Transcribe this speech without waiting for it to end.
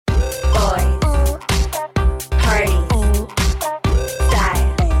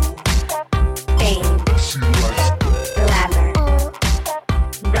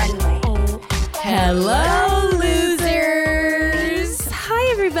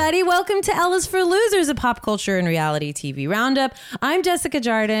everybody. Welcome to Ella's for Losers, a pop culture and reality TV roundup. I'm Jessica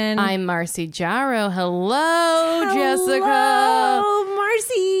Jardin. I'm Marcy Jarrow. Hello, Jessica. Hello,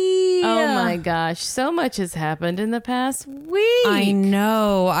 Marcy. Oh my gosh. So much has happened in the past week. I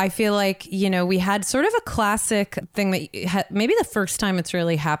know. I feel like, we had sort of a classic thing that maybe the first time it's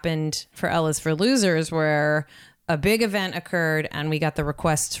really happened for Ella's for Losers where a big event occurred and we got the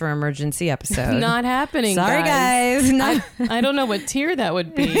requests for emergency episode. Not happening. Sorry, guys. I don't know what tier that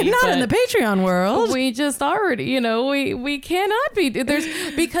would be. Not in the Patreon world. We just already, we cannot be.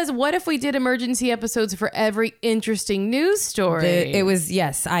 Because what if we did emergency episodes for every interesting news story? It was,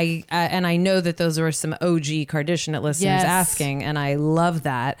 yes. And I know that those were some OG Kardashian listeners asking, and I love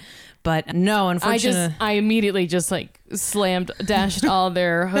that. But no, unfortunately. I immediately just dashed all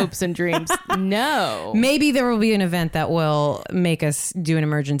their hopes and dreams. No. Maybe there will be an event that will make us do an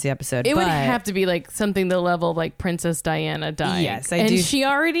emergency episode. It would have to be something the level of Princess Diana dying. Yes, I do. And she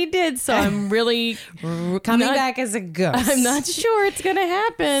already did, so I'm really coming back as a ghost. I'm not sure it's going to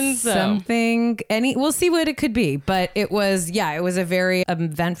happen. So. We'll see what it could be. But it was a very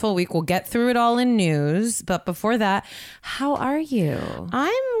eventful week. We'll get through it all in news. But before that, how are you?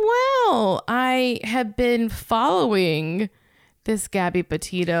 I'm well. I have been following this Gabby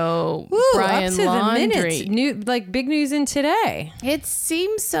Petito, Brian up to Laundrie. The minute. Big news in today. It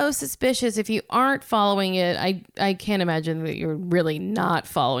seems so suspicious. If you aren't following it, I can't imagine that you're really not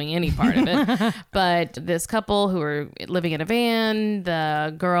following any part of it. But this couple who are living in a van,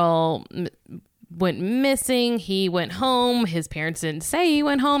 the girl went missing. He went home. His parents didn't say he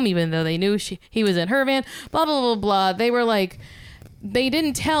went home, even though they knew he was in her van. Blah, blah, blah, blah. They were they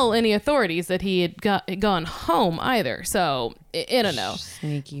didn't tell any authorities that he had gone home either. So I don't know.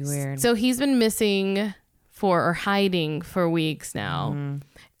 Sneaky weird. So he's been missing or hiding for weeks now. Mm-hmm.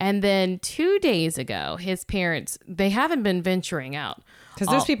 And then 2 days ago, his parents, they haven't been venturing out. Because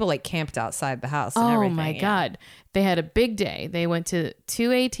there's people camped outside the house and everything. Oh my God. They had a big day. They went to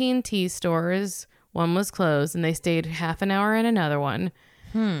 2 AT&T stores. One was closed and they stayed half an hour in another one.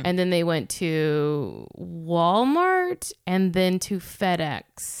 And then they went to Walmart and then to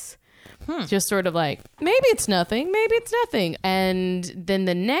FedEx. Just sort of maybe it's nothing. Maybe it's nothing. And then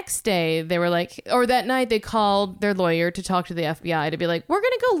the next day they were or that night they called their lawyer to talk to the FBI to be we're going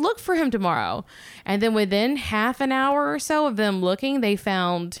to go look for him tomorrow. And then within half an hour or so of them looking, they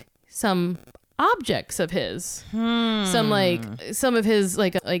found some objects of his. Some of his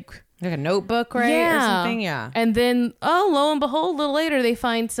like a notebook, right? Yeah. Or something, yeah. And then, lo and behold, a little later, they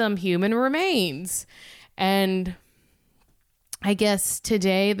find some human remains. And I guess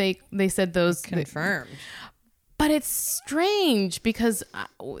today they said those... Confirmed. But it's strange because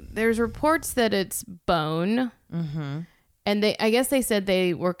there's reports that it's bone. Mm-hmm. And I guess they said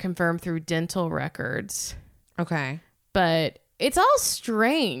they were confirmed through dental records. Okay. But it's all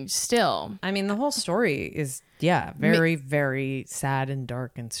strange still. I mean, the whole story is... Yeah, very, very sad and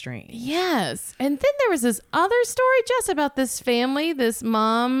dark and strange. Yes. And then there was this other story, Jess, about this family, this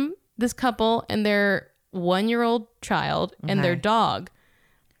mom, this couple, and their 1-year-old child and their dog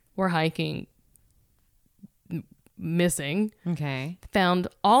were hiking, missing. Okay. Found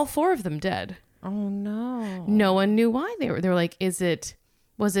all 4 of them dead. Oh, no. No one knew why they were like, was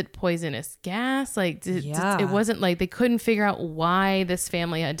it poisonous gas? It wasn't they couldn't figure out why this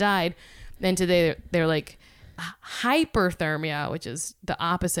family had died. And today they're hyperthermia, which is the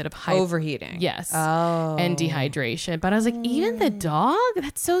opposite of overheating. Yes. Oh. And dehydration. But I was even the dog?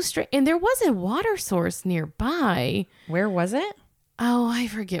 That's so strange. And there was a water source nearby. Where was it? Oh, I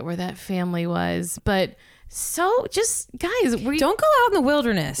forget where that family was. But so just guys, we don't go out in the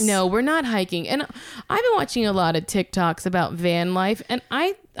wilderness. No, we're not hiking. And I've been watching a lot of TikToks about van life, and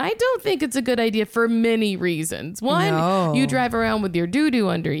I don't think it's a good idea for many reasons. One, you drive around with your doo-doo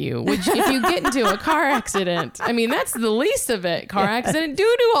under you, which if you get into a car accident, I mean, that's the least of it. Car accident,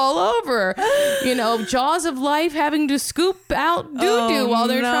 doo-doo all over. Jaws of life having to scoop out doo-doo while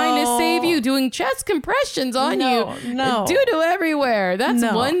they're trying to save you, doing chest compressions on you. No. Doo-doo everywhere. That's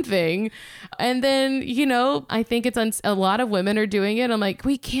one thing. And then, I think a lot of women are doing it. I'm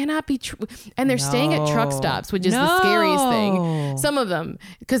we cannot be, and they're staying at truck stops, which is the scariest thing. Some of them,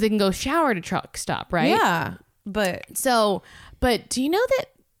 because they can go shower at a truck stop, right? Yeah. But do you know that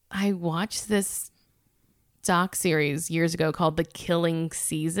I watched this doc series years ago called The Killing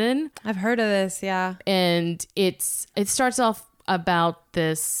Season? I've heard of this. Yeah. And it starts off about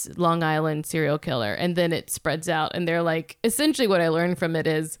this Long Island serial killer, and then it spreads out, and they're essentially what I learned from it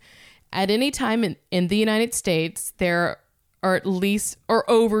is, at any time in the United States, there are at least or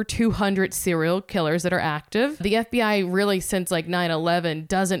over 200 serial killers that are active. The FBI really, since like 9/11,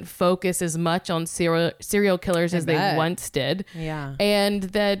 doesn't focus as much on serial killers as they once did. Yeah. And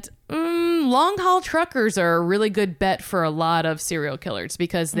that long haul truckers are a really good bet for a lot of serial killers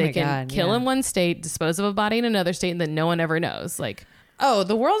because they can kill in one state, dispose of a body in another state, and then no one ever knows. Like, oh,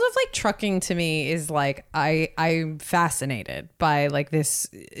 the world of like trucking to me is like I'm fascinated by like this,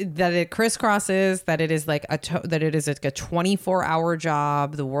 that it crisscrosses, that it is like a 24-hour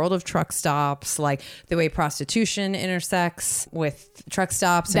job, the world of truck stops, like the way prostitution intersects with truck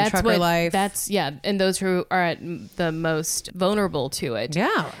stops and trucker life. And those who are at the most vulnerable to it.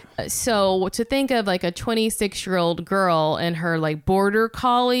 Yeah. So to think of like a 26-year-old girl and her like border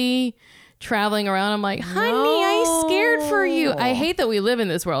collie traveling around, I'm like, honey, I scared for you. I hate that we live in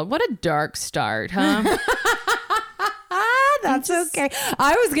this world. What a dark start, huh? That's okay. All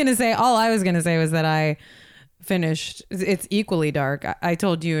I was gonna say was that I finished, it's equally dark. I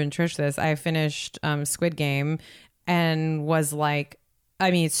told you and Trish this. I finished Squid Game and was like, I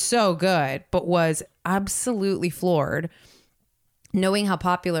mean, it's so good, but was absolutely floored knowing how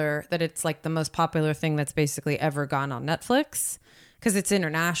popular, that it's like the most popular thing that's basically ever gone on Netflix. Because it's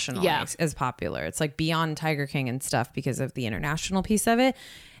international as popular. It's like beyond Tiger King and stuff because of the international piece of it.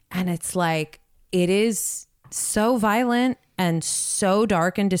 And it's like, it is so violent and so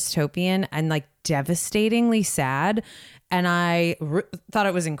dark and dystopian and like devastatingly sad. And I thought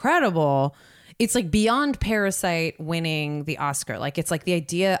it was incredible. It's like beyond Parasite winning the Oscar. Like, it's like the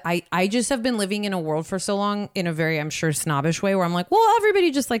idea, I just have been living in a world for so long in a very, I'm sure, snobbish way where I'm like, well, everybody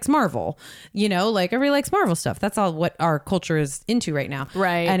just likes Marvel, you know, like everybody likes Marvel stuff. That's all what our culture is into right now.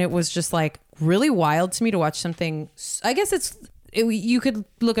 Right. And it was just like really wild to me to watch something. I guess you could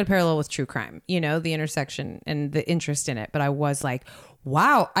look at a parallel with true crime, you know, the intersection and the interest in it. But I was like,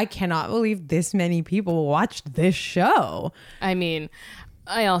 wow, I cannot believe this many people watched this show. I mean,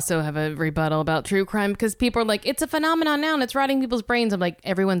 I also have a rebuttal about true crime because people are like, it's a phenomenon now and it's rotting people's brains. I'm like,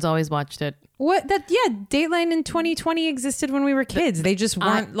 everyone's always watched it. What that? Yeah, Dateline in 2020 existed when we were kids. They just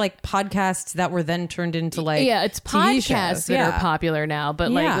weren't like podcasts that were then turned into like it's podcasts that are popular now.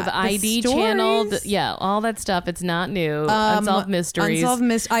 But like with the ID channel, all that stuff. It's not new. Unsolved Mysteries.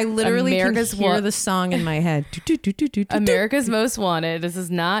 I literally can hear the song in my head. America's Most Wanted. This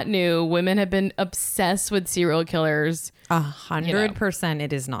is not new. Women have been obsessed with serial killers. 100%,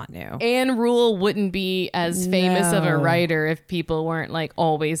 it is not new. Anne Rule wouldn't be as famous of a writer if people weren't like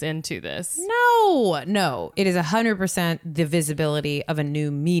always into this. No, it is 100% the visibility of a new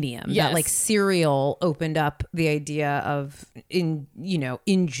medium. That like serial opened up the idea of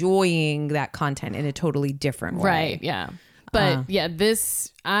enjoying that content in a totally different way. Right. Yeah. But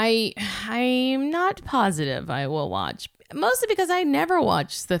this I'm not positive I will watch, mostly because I never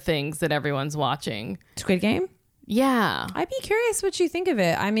watch the things that everyone's watching. Squid Game. Yeah. I'd be curious what you think of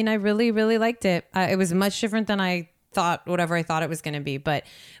it. I mean, I really, really liked it. It was much different than I thought, whatever I thought it was going to be. But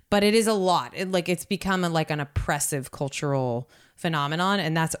it is a lot. It's become an oppressive cultural phenomenon.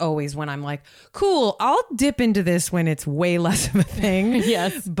 And that's always when I'm like, I dip into this when it's way less of a thing.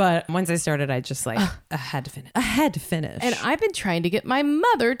 Yes. But once I started, I just I had to finish. And I've been trying to get my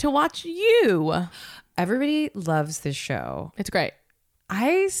mother to watch You. Everybody loves this show. It's great.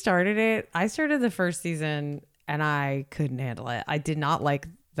 I started the first season and I couldn't handle it. I did not like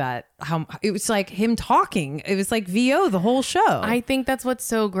that. How it was like him talking. It was like VO the whole show. I think that's what's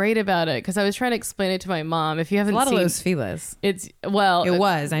so great about it, because I was trying to explain it to my mom. If you haven't seen Los Feliz, it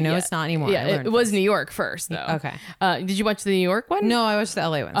was. I know it's not anymore. Yeah, it was New York first though. Okay. Did you watch the New York one? No, I watched the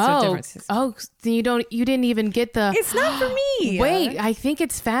LA one. So then you didn't even get the. It's not for me. Wait, I think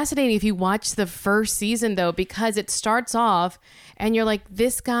it's fascinating if you watch the first season though, because it starts off and you're like,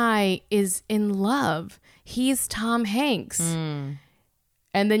 this guy is in love. He's Tom Hanks.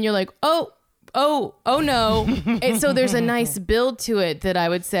 And then you're like, oh no. And so there's a nice build to it that I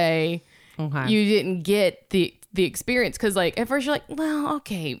would say you didn't get the experience. Because like at first you're like, well,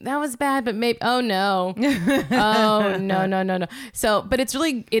 okay, that was bad, but maybe, oh no. Oh no. So, but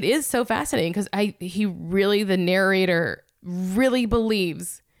it is so fascinating because the narrator really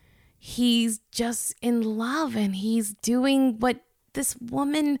believes he's just in love and he's doing what this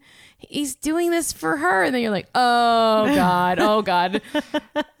woman, he's doing this for her. And then you're like, oh God.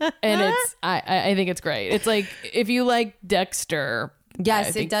 And I think it's great. It's like, if you like Dexter.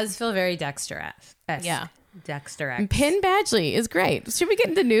 Yes, it does feel very Dexter-esque. Yeah. Dexter-esque. Penn Badgley is great. Should we get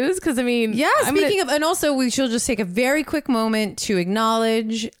into news? Because I mean, yeah, and also we should just take a very quick moment to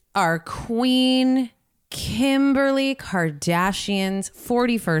acknowledge our queen, Kimberly Kardashian's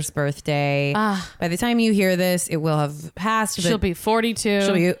 41st birthday. By the time you hear this, it will have passed. She'll be 42.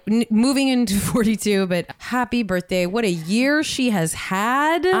 She'll be moving into 42, but happy birthday. What a year she has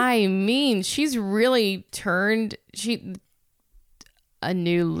had. I mean, she's really turned a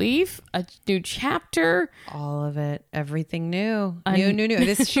new leaf, a new chapter. All of it. Everything new. New.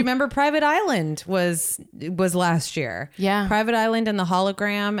 This, remember Private Island was last year. Yeah. Private Island and the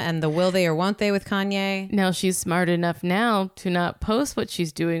hologram and the will they or won't they with Kanye. Now she's smart enough now to not post what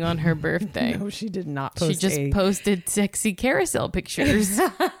she's doing on her birthday. No, she did not post. She just posted sexy carousel pictures.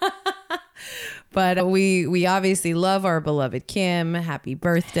 But we obviously love our beloved Kim. Happy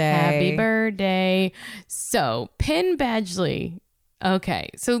birthday. Happy birthday. So, Penn Badgley. Okay,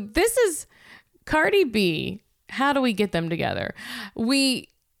 so this is Cardi B. How do we get them together?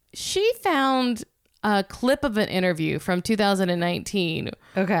 She found a clip of an interview from 2019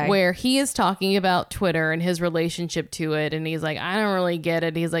 where he is talking about Twitter and his relationship to it. And he's like, I don't really get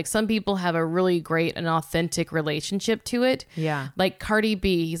it. He's like, some people have a really great and authentic relationship to it. Yeah. Like Cardi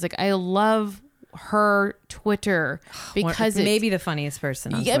B. He's like, I love her Twitter because maybe the funniest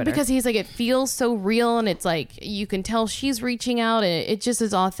person on Twitter. Because he's like, it feels so real and it's like you can tell she's reaching out and it just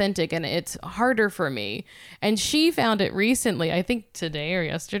is authentic and it's harder for me. And she found it recently, I think today or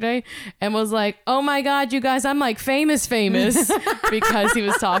yesterday, and was like, oh my God, you guys, I'm like famous because he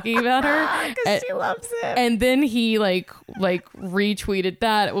was talking about her because she loves it. And then he like retweeted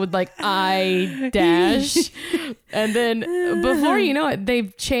that with like I dash. And then before you know it,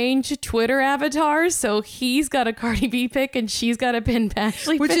 they've changed Twitter avatars. So he's got a Cardi B pic and she's got a Penn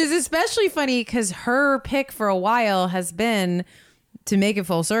Badgley Which pic. is especially funny because her pic for a while has been, to make it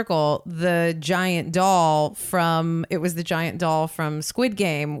full circle, the giant doll from Squid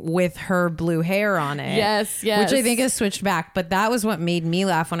Game with her blue hair on it. Yes. Which I think has switched back. But that was what made me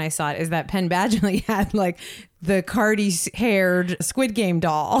laugh when I saw it, is that Penn Badgley had like the Cardi haired Squid Game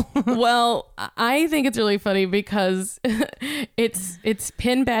doll. Well, I think it's really funny because it's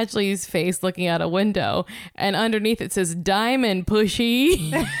Penn Badgley's face looking out a window and underneath it says Diamond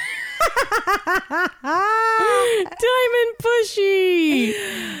Pushy. Diamond Pushy.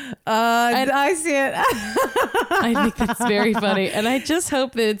 I see it. I think that's very funny. And I just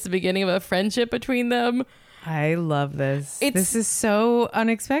hope that it's the beginning of a friendship between them. I love this. This is so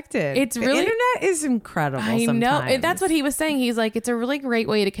unexpected. It's the really, internet is incredible. I know. Sometimes. That's what he was saying. He's like, it's a really great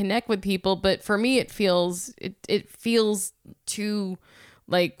way to connect with people, but for me, it feels too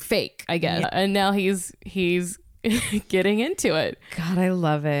like fake, I guess. Yeah. And now he's getting into it. God, I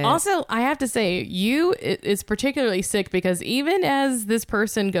love it. Also, I have to say, is particularly sick because even as this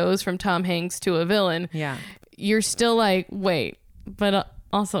person goes from Tom Hanks to a villain, you're still like, wait, but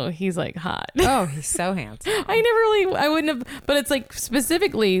also he's like hot. Oh, he's so handsome. I wouldn't have, but it's like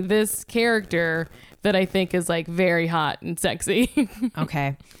specifically this character that I think is like very hot and sexy.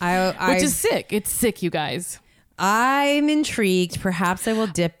 Okay. Which is sick. It's sick, you guys. I'm intrigued. Perhaps I will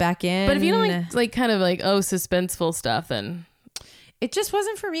dip back in. But if you don't like kind of like, suspenseful stuff, then it just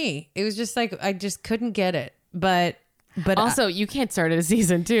wasn't for me. It was just like, I just couldn't get it. But also you can't start at a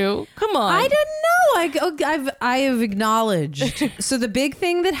season 2. Come on. I didn't know. I have acknowledged. So the big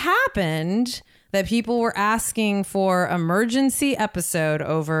thing that happened that people were asking for emergency episode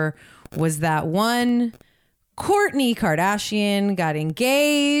over was that one Kourtney Kardashian got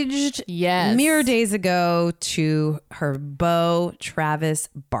engaged mere days ago to her beau, Travis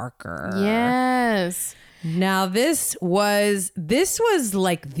Barker. Yes. Now this was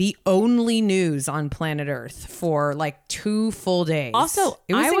like the only news on planet Earth for like 2 full days. Also,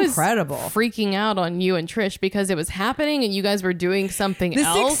 it was incredible. Freaking out on you and Trish because it was happening and you guys were doing something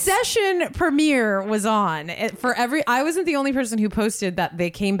else. The Succession premiere was on. I wasn't the only person who posted that they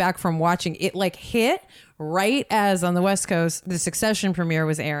came back from watching it. Like hit right as on the West Coast, the Succession premiere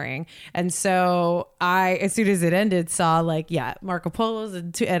was airing. And so I, as soon as it ended, saw like, Marco Polo's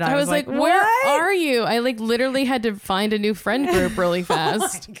and I was like, where are you? I like literally had to find a new friend group really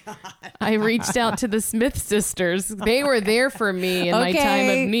fast. Oh my God. I reached out to the Smith sisters. They were there for me in my time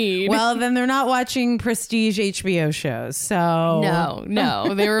of need. Well, then they're not watching prestige HBO shows. So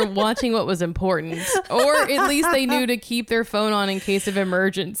no, they were watching what was important, or at least they knew to keep their phone on in case of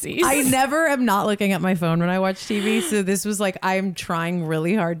emergencies. I never am not looking at my phone when I watch TV. So this was like, I'm trying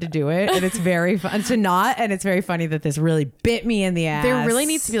really hard to do it. And it's very fun to not. And it's very funny that this really bit me in the ass. There really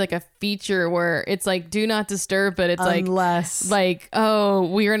needs to be like a feature where it's like, do not disturb, but it's unless like,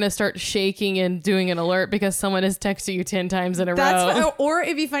 we're going to start shaking and doing an alert because someone has texted you 10 times in a row. Or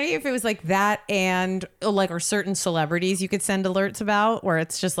it'd be funny if it was like that and like, or certain celebrities you could send alerts about where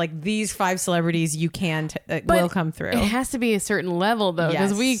it's just like these 5 celebrities you can will come through. It has to be a certain level though,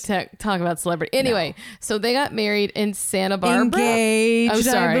 because we talk about celebrity. Anyway, So they got married in Santa Barbara. Engaged,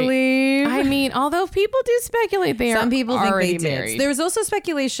 I believe. I mean, although people do speculate they Some are people think already they married. did. There was also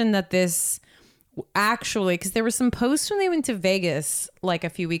speculation that this actually, because there were some posts when they went to Vegas like a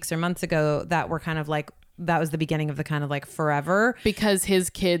few weeks or months ago that were kind of like, that was the beginning of the kind of like forever. Because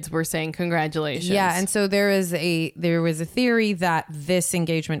his kids were saying congratulations. Yeah, and so there was a theory that this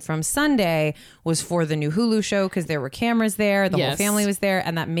engagement from Sunday was for the new Hulu show because there were cameras there, the whole family was there,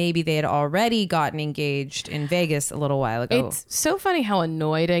 and that maybe they had already gotten engaged in Vegas a little while ago. It's so funny how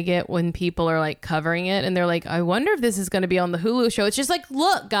annoyed I get when people are like covering it and they're like, I wonder if this is going to be on the Hulu show. It's just like,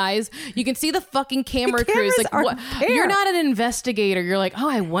 look, guys, you can see the fucking camera crews. Like, what? You're not an investigator. You're like, oh,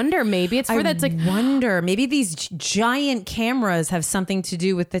 I wonder, maybe it's for that. It's like, wonder, maybe these giant cameras have something to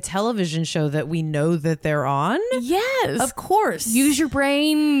do with the television show that we know that they're on. yes, Of course. use your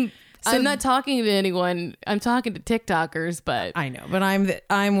brain. I'm not talking to anyone. I'm talking to TikTokers, but I know, but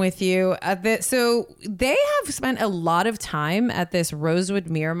I'm with you. So they have spent a lot of time at this Rosewood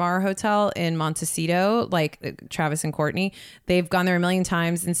Miramar Hotel in Montecito, like Travis and Courtney. They've gone there a million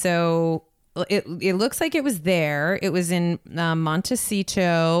times, and so it looks like it was there. It was in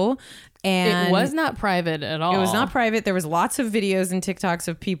Montecito. And it was not private at all. It was not private. There was lots of videos and TikToks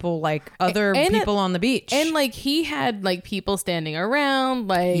of people, like other people on the beach. And like he had like people standing around.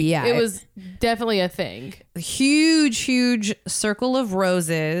 Like it was definitely a thing. Huge circle of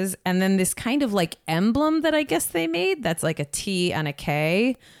roses. And then this kind of like emblem that I guess they made. That's like a T and a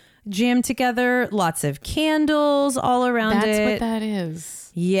K jammed together. Lots of candles all around it. That's what that is.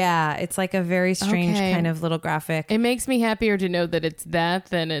 Yeah, it's like a very strange kind of little graphic. It makes me happier to know that it's that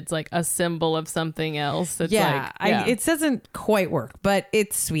than it's like a symbol of something else. It's it doesn't quite work, but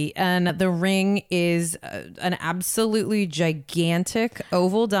it's sweet. And the ring is an absolutely gigantic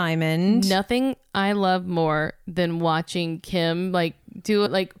oval diamond. Nothing I love more than watching Kim like do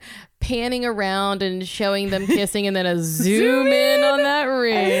it, like panning around and showing them kissing and then a zoom in on that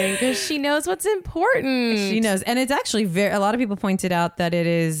ring because she knows what's important. She knows. And it's actually a lot of people pointed out that it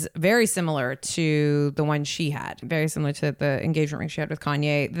is very similar to the one she had, very similar to the engagement ring she had with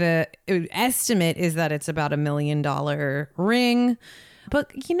Kanye. The estimate is that it's about $1 million ring.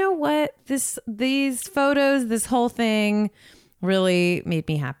 But you know what? These photos, this whole thing really made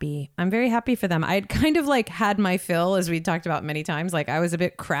me happy. I'm very happy for them. I'd kind of like had my fill, as we talked about many times. Like I was a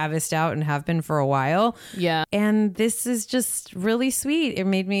bit Kravised out and have been for a while. Yeah. And this is just really sweet. It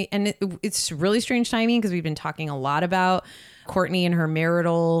made me, and it's really strange timing because we've been talking a lot about Courtney and her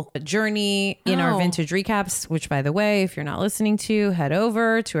marital journey in our vintage recaps, which by the way, if you're not listening to, head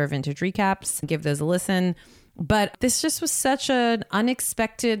over to our vintage recaps, give those a listen. But this just was such an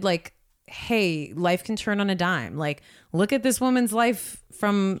unexpected, like, hey, life can turn on a dime. Like, look at this woman's life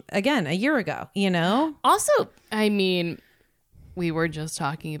from, again, a year ago, you know? Also, I mean, we were just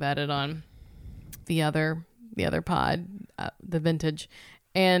talking about it on the other pod, the vintage,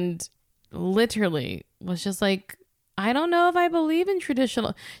 and literally was just like, I don't know if I believe in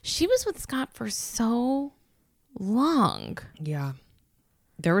traditional. She was with Scott for so long. Yeah.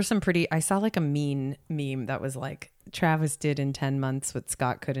 There were some I saw like a mean meme that was like, Travis did in 10 months what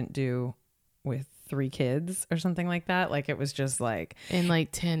Scott couldn't do with 3 kids or something like that. Like it was just like in like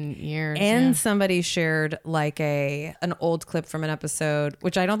 10 years. And somebody shared like an old clip from an episode,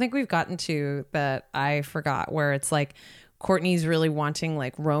 which I don't think we've gotten to, that I forgot, where it's like Courtney's really wanting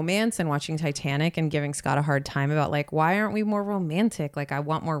like romance and watching Titanic and giving Scott a hard time about like, why aren't we more romantic? Like I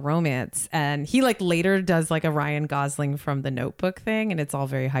want more romance. And he like later does like a Ryan Gosling from The Notebook thing, and it's all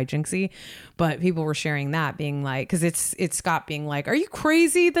very hijinksy. But people were sharing that, being like, because it's Scott being like, are you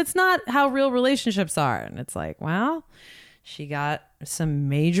crazy? That's not how real relationships are. And it's like, well, she got some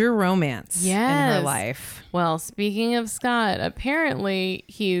major romance in her life. Well, speaking of Scott, apparently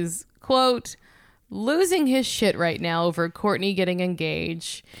he's, quote, losing his shit right now over Courtney getting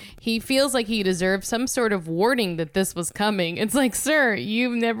engaged. He feels like he deserves some sort of warning that this was coming. It's like, sir,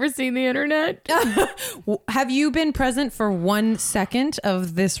 you've never seen the internet? Have you been present for 1 second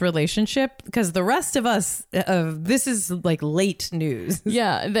of this relationship? Because the rest of us, this is like late news.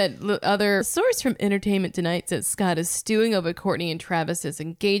 Yeah, that other source from Entertainment Tonight says Scott is stewing over Courtney and Travis's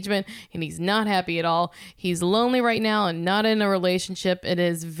engagement, and he's not happy at all. He's lonely right now and not in a relationship. It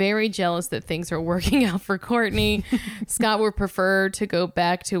is very jealous that things are working out for Courtney. Scott would prefer to go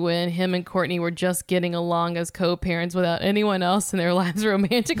back to when him and Courtney were just getting along as co-parents without anyone else in their lives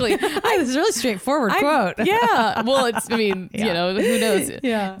romantically. It's a really straightforward quote. Yeah. Well, you know, who knows?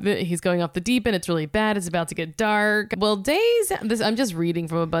 Yeah. He's going off the deep end. It's really bad. It's about to get dark. Well, I'm just reading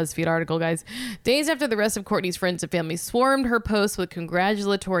from a BuzzFeed article, guys. Days after the rest of Courtney's friends and family swarmed her posts with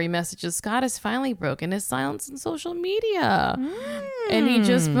congratulatory messages, Scott has finally broken his silence on social media. And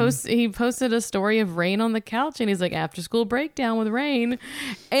he posted a story story of Rain on the couch, and he's like, after school breakdown with Rain.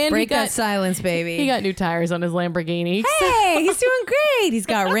 And Break that silence, baby. he got new tires on his Lamborghini. Hey, he's doing great. He's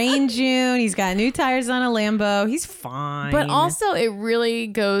got Rain June. He's got new tires on a Lambo. He's fine. But also, it really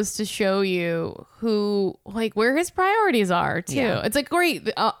goes to show you who, like, where his priorities are, too. Yeah. It's like, great.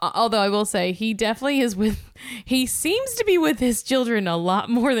 Although I will say, he definitely is he seems to be with his children a lot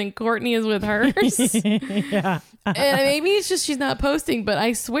more than Courtney is with hers. yeah. And maybe it's just she's not posting, but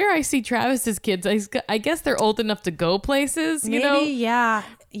I swear I see Travis's kids. I guess they're old enough to go places, you know? Yeah.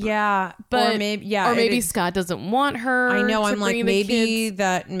 Yeah. But, or maybe Scott doesn't want her. I know. to I'm like, bring the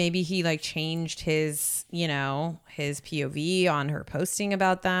kids. maybe he like changed his, his POV on her posting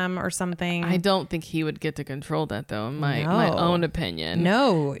about them or something. I don't think he would get to control that, though, in my own opinion.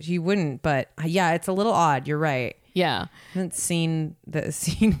 No, he wouldn't. But yeah, it's a little odd. You're right. Yeah. I haven't seen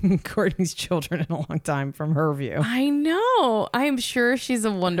Courtney's children in a long time from her view. I know. I'm sure she's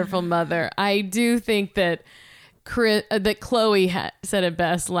a wonderful mother. I do think that Chloe said it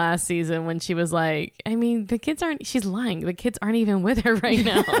best last season when she was like, I mean, she's lying. The kids aren't even with her right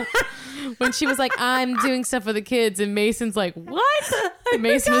now. When she was like, I'm doing stuff with the kids, and Mason's like, what? And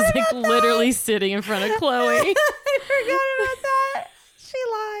Mason was like literally sitting in front of Chloe. I forgot about that. She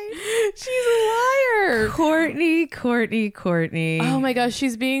lied. She's a liar. Courtney. Oh my gosh,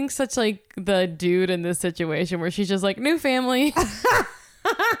 she's being such like the dude in this situation where she's just like, new family.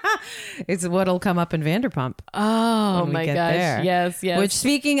 It's what'll come up in Vanderpump. Oh my gosh. There. Yes. Which,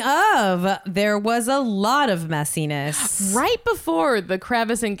 speaking of, there was a lot of messiness. Right before the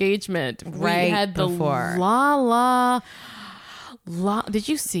Kravis engagement, we had the before. La. Did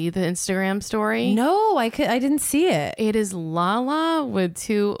you see the Instagram story? No, I didn't see it. It is Lala with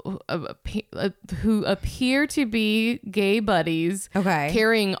two who appear to be gay buddies. Okay.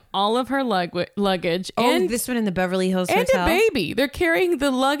 Carrying all of her luggage. And this one in the Beverly Hills and Hotel. a baby. They're carrying the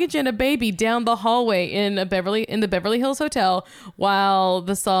luggage and a baby down the hallway in the Beverly Hills Hotel while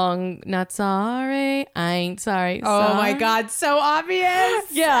the song "Not Sorry, I Ain't Sorry." Oh my God, so obvious.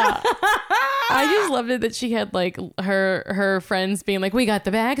 Yeah. I just loved it that she had like her friends being like, we got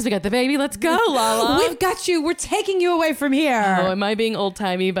the bags, we got the baby, let's go, Lala. We've got you. We're taking you away from here. Oh, am I being old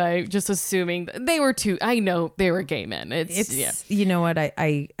timey by just assuming they were I know they were gay men. It's yeah. You know what?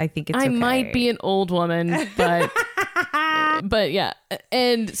 I think it's. I okay. might be an old woman, but but yeah.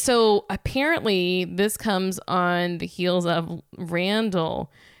 And so apparently this comes on the heels of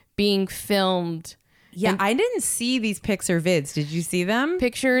Randall being filmed. Yeah, I didn't see these pics or vids. Did you see them?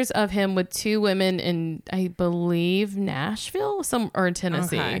 Pictures of him with two women in, I believe, Nashville or in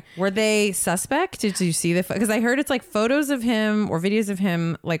Tennessee. Okay. Were they suspect? Did you see the? Because I heard it's like photos of him or videos of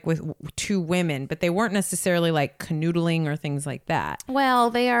him like with two women, but they weren't necessarily like canoodling or things like that. Well,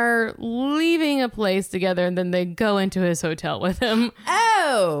 they are leaving a place together and then they go into his hotel with him.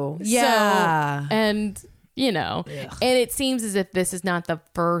 Oh, yeah. So, and and it seems as if this is not the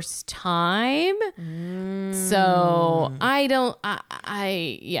first time. So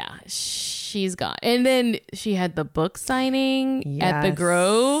she's gone. And then she had the book signing at the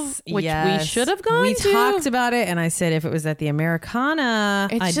Grove, which we should have gone to. We talked about it, and I said if it was at the Americana,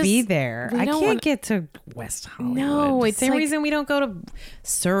 I'd be there. I can't get to West Hollywood. No, it's same reason we don't go to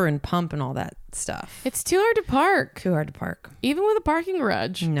Sur and Pump and all that stuff. It's too hard to park. Even with a parking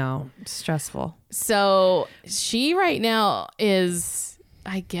garage. No, it's stressful. So she right now is,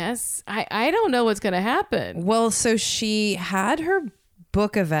 I guess, I don't know what's going to happen. Well, so she had her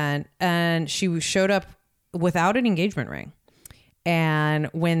book event and she showed up without an engagement ring. And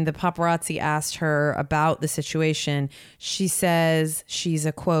when the paparazzi asked her about the situation, she says she's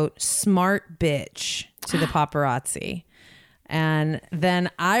a, quote, smart bitch to the paparazzi. And then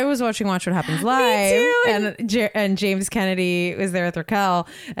I was watching Watch What Happens Live, and James Kennedy was there with Raquel,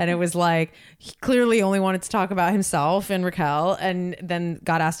 and it was like he clearly only wanted to talk about himself and Raquel, and then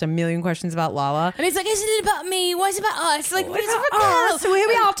got asked a million questions about Lala. And he's like, "Isn't it about me? Why is it about us? Like, it's Raquel. So here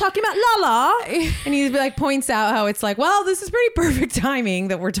we are talking about Lala." And he like points out how it's like, well, this is pretty perfect timing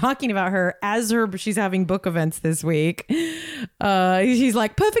that we're talking about her as she's having book events this week. He's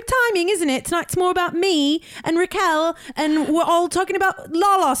like, perfect timing, isn't it? Tonight it's more about me and Raquel, and we're all talking about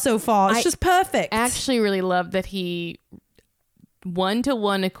Lala so far. It's just perfect. I actually really love that he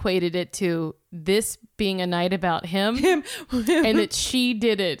one-to-one equated it to this being a night about him. And that she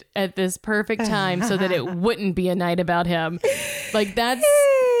did it at this perfect time so that it wouldn't be a night about him. Like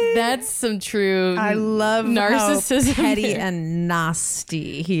that's some true I love narcissism. How petty and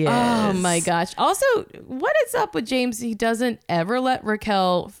nasty he is. Oh my gosh. Also, what is up with James? He doesn't ever let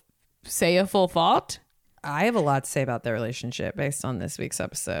Raquel say a full thought. I have a lot to say about their relationship based on this week's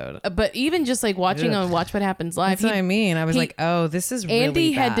episode. But even just like watching on Watch What Happens Live, That's what I mean. I was like, oh, this is really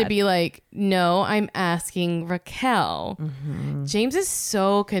Andy had to bad. be like, no, I'm asking Raquel. James is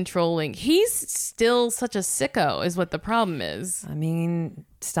so controlling. He's still such a sicko is what the problem is. I mean,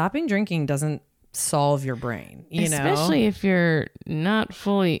 stopping drinking doesn't solve your brain, you know? Especially if you're not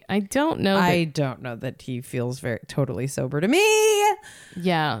fully, I don't know. I don't know that he feels totally sober to me.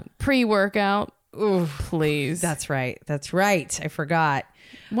 Yeah. Pre-workout. Ooh, please. That's right. That's right. I forgot.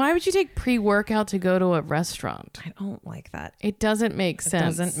 Why would you take pre-workout to go to a restaurant? I don't like that. It doesn't make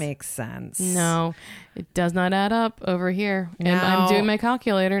sense. Doesn't make sense. No, it does not add up over here. And No. I'm doing my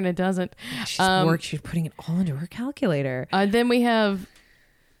calculator and it doesn't. She's putting it all into her calculator. Then we have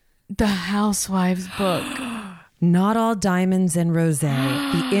the Housewives book. Not All Diamonds and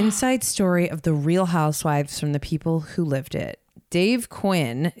Rosé, the inside story of the Real Housewives from the people who lived it. Dave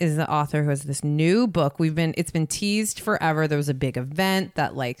Quinn is the author who has this new book. It's been teased forever. There was a big event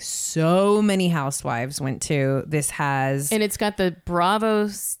that like so many housewives went to. And it's got the Bravo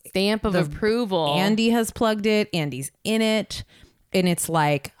stamp of approval. Andy has plugged it. Andy's in it. And it's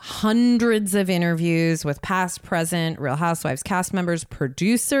like hundreds of interviews with past, present, Real Housewives cast members,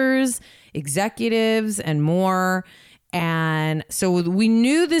 producers, executives, and more. And so we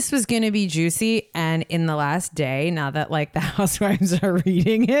knew this was going to be juicy. And in the last day, now that like the housewives are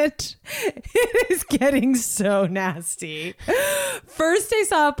reading it, it is getting so nasty. First, I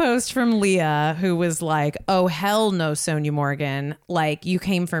saw a post from Leah who was like, oh, hell no, Sonia Morgan. Like you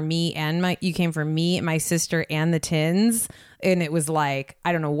came for me, my sister and the Tins. And it was like,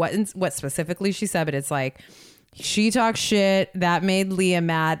 I don't know what specifically she said, but it's like, she talks shit. That made Leah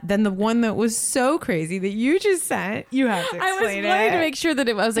mad. Then the one that was so crazy that you just sent, you have to explain I was wanting to make sure that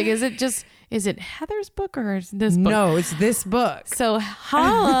I was like, is it Heather's book or is this book? No, it's this book. So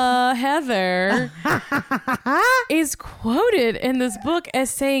Hala Heather is quoted in this book as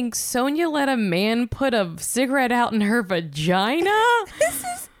saying Sonia let a man put a cigarette out in her vagina. This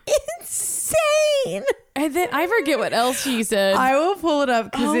is insane. And then I forget what else she said. I will pull it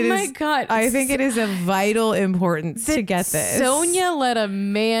up because it is. Oh my God. I think it is of vital importance to get this. Sonia let a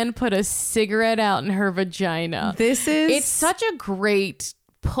man put a cigarette out in her vagina. It's such a great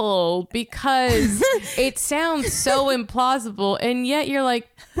pull because it sounds so implausible and yet you're like,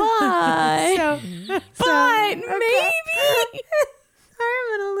 but maybe. I'm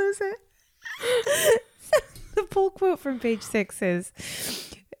gonna lose it. The pull quote from page 6 is,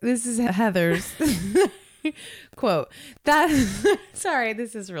 this is Heather's quote. Sorry,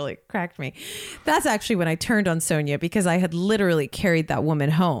 this has really cracked me. That's actually when I turned on Sonia because I had literally carried that woman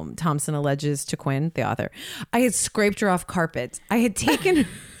home, Thompson alleges to Quinn, the author. I had scraped her off carpets. I had taken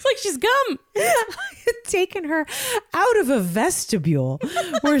It's like she's gum. I had taken her out of a vestibule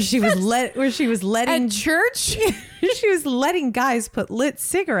where she was letting At church. she was letting guys put lit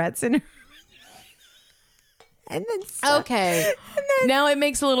cigarettes in her. And then Okay. Now it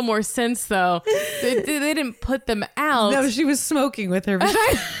makes a little more sense, though. They didn't put them out. No, she was smoking with her vagina.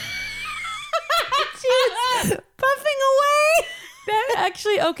 She was puffing away. That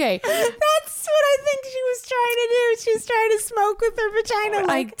actually, okay. That's what I think she was trying to do. She was trying to smoke with her vagina.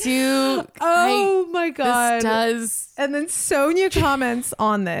 Like, I do. Oh my God. This does. And then Sonia comments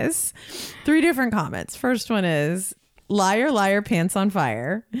on this. 3 different comments. First one is, liar, liar, pants on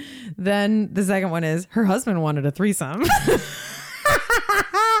fire. Then the second one is, her husband wanted a threesome.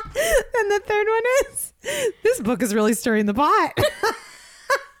 Then the third one is, this book is really stirring the pot.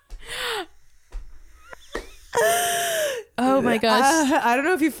 Oh my gosh. I don't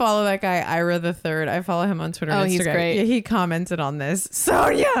know if you follow that guy, Ira the Third. I follow him on Twitter and Instagram. He's great. Yeah, he commented on this.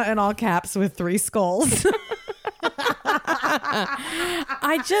 Sonia in all caps with 3 skulls.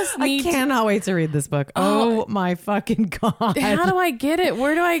 I just need I cannot wait to read this book. Oh my fucking God. How do I get it?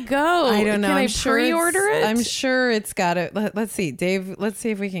 Where do I go? I don't know. Can I'm I sure pre-order it? I'm sure it's got it. Let's see, Dave. Let's see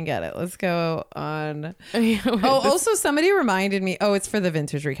if we can get it. Let's go on. Also somebody reminded me. Oh, it's for the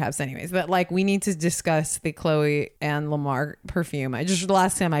vintage recaps, anyways. But like, we need to discuss the Chloe and Lamar perfume. The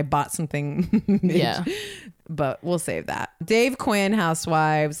last time I bought something. Yeah. But we'll save that. Dave Quinn,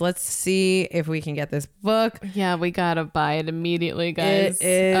 Housewives. Let's see if we can get this book. Yeah, we gotta buy it immediately, guys. It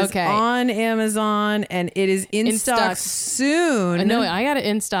is on Amazon and it is in stock soon. No, I got it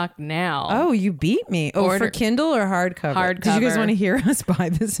in stock now. Oh, you beat me. Oh, for Kindle or hardcover? Hardcover. Did you guys want to hear us buy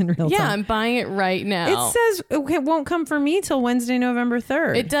this in real time? Yeah, I'm buying it right now. It says it won't come for me till Wednesday, November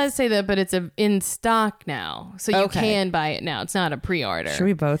 3rd. It does say that, but it's in stock now. So you can buy it now. It's not a pre-order. Should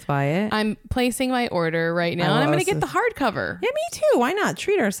we both buy it? I'm placing my order right now, and I'm going to get the hardcover. Yeah, me too. Why not?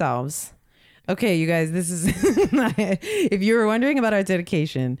 Treat ourselves. Okay, you guys, this is... If you were wondering about our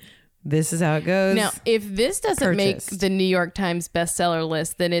dedication, This is how it goes. Now, if this doesn't Purchased. make the New York Times bestseller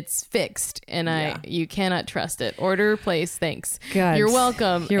list, then it's fixed, and you cannot trust it. Order, place, thanks. God. You're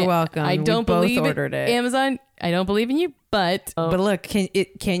welcome. You're welcome. I We don't both believe ordered it. Amazon. I don't believe in you, but But look,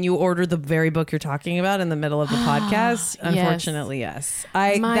 can you order the very book you're talking about in the middle of the podcast? Unfortunately, yes.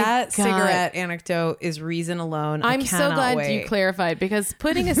 My God. Cigarette anecdote is reason alone. I'm so glad you clarified, because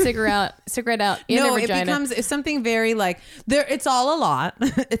putting a cigarette out in a vagina. It becomes something very like there. It's all a lot.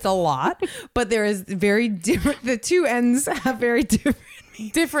 It's a lot, but there is very different. The two ends have very different.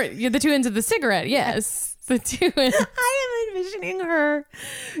 The two ends of the cigarette. Yes. The two ends. I am envisioning her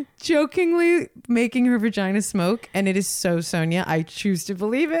jokingly making her vagina smoke, and it is so Sonia. I choose to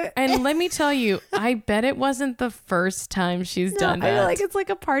believe it. And let me tell you, I bet it wasn't the first time she's done that. I feel like it's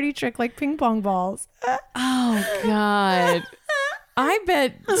like a party trick, like ping pong balls. Oh God. I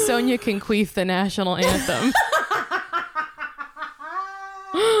bet Sonia can queef the national anthem.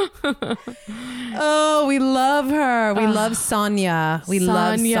 Oh, we love her. We love Sonia. We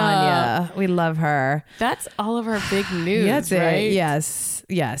love Sonia. We love her. That's all of our big news. That's right? it. Yes,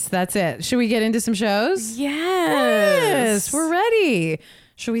 that's it. Should we get into some shows? Yes. We're ready.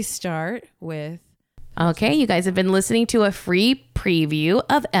 Should we start with... Okay, you guys have been listening to a free preview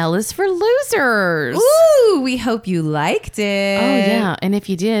of L is for Losers. Ooh, we hope you liked it. Oh, yeah. And if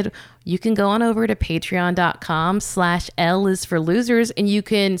you did, you can go on over to patreon.com/L is for Losers, and you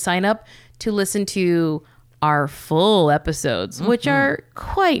can sign up to listen to our full episodes, which are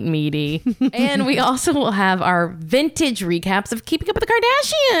quite meaty. And we also will have our vintage recaps of Keeping Up with the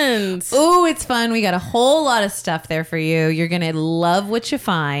Kardashians. Ooh, it's fun. We got a whole lot of stuff there for you. You're going to love what you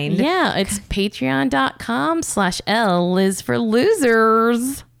find. Yeah, it's patreon.com/L is for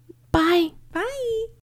Losers. Bye.